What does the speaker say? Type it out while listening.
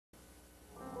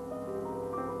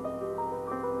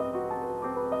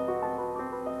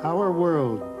Our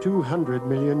world 200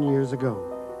 million years ago.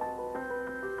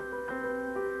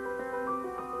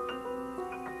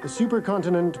 The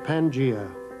supercontinent Pangaea,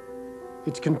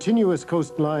 its continuous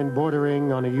coastline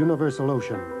bordering on a universal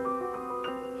ocean.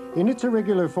 In its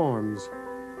irregular forms,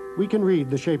 we can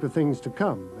read the shape of things to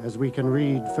come as we can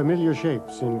read familiar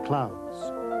shapes in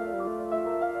clouds.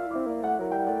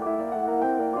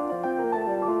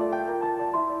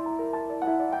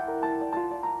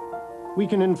 We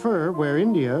can infer where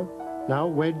India, now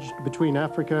wedged between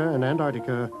Africa and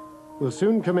Antarctica, will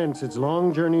soon commence its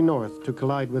long journey north to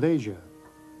collide with Asia.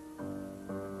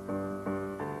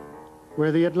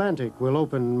 Where the Atlantic will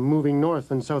open, moving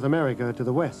North and South America to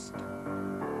the west.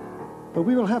 But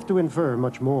we will have to infer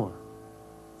much more.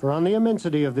 For on the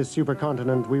immensity of this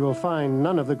supercontinent, we will find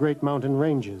none of the great mountain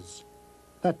ranges.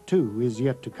 That too is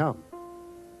yet to come.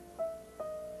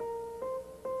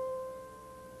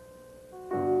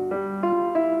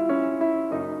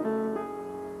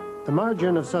 The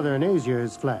margin of southern Asia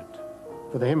is flat,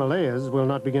 for the Himalayas will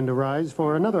not begin to rise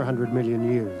for another 100 million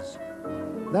years.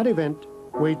 That event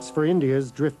waits for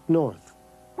India's drift north,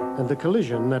 and the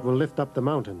collision that will lift up the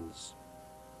mountains.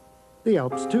 The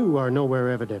Alps, too, are nowhere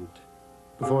evident.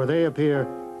 Before they appear,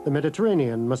 the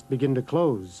Mediterranean must begin to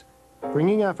close,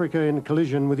 bringing Africa in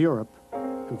collision with Europe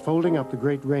and folding up the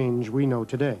great range we know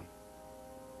today.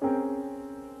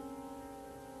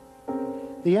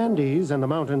 The Andes and the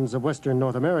mountains of western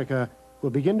North America will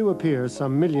begin to appear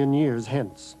some million years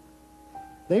hence.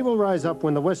 They will rise up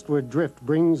when the westward drift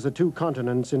brings the two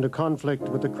continents into conflict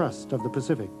with the crust of the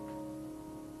Pacific.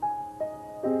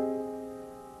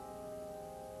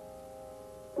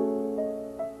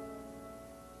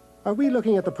 Are we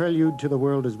looking at the prelude to the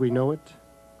world as we know it?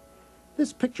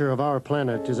 This picture of our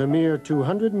planet is a mere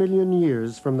 200 million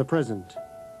years from the present,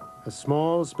 a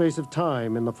small space of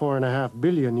time in the 4.5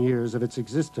 billion years of its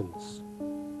existence.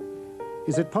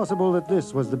 Is it possible that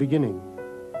this was the beginning?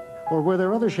 Or were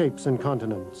there other shapes and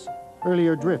continents,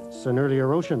 earlier drifts and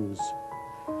earlier oceans?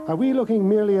 Are we looking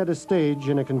merely at a stage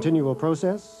in a continual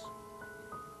process?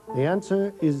 The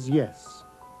answer is yes.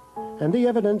 And the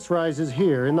evidence rises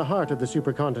here in the heart of the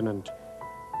supercontinent,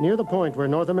 near the point where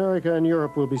North America and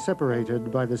Europe will be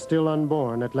separated by the still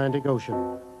unborn Atlantic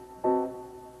Ocean.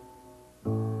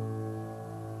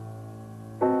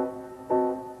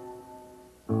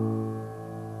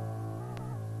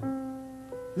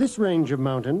 This range of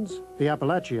mountains, the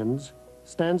Appalachians,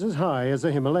 stands as high as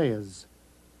the Himalayas,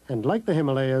 and like the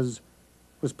Himalayas,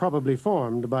 was probably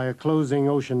formed by a closing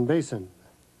ocean basin.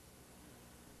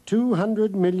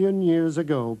 200 million years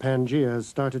ago, Pangaea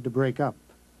started to break up.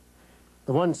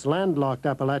 The once landlocked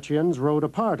Appalachians rode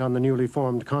apart on the newly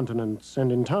formed continents,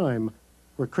 and in time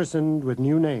were christened with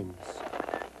new names.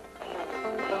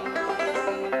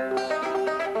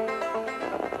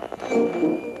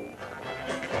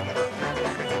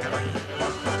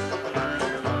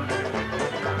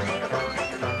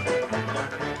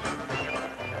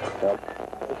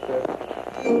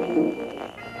 Okay.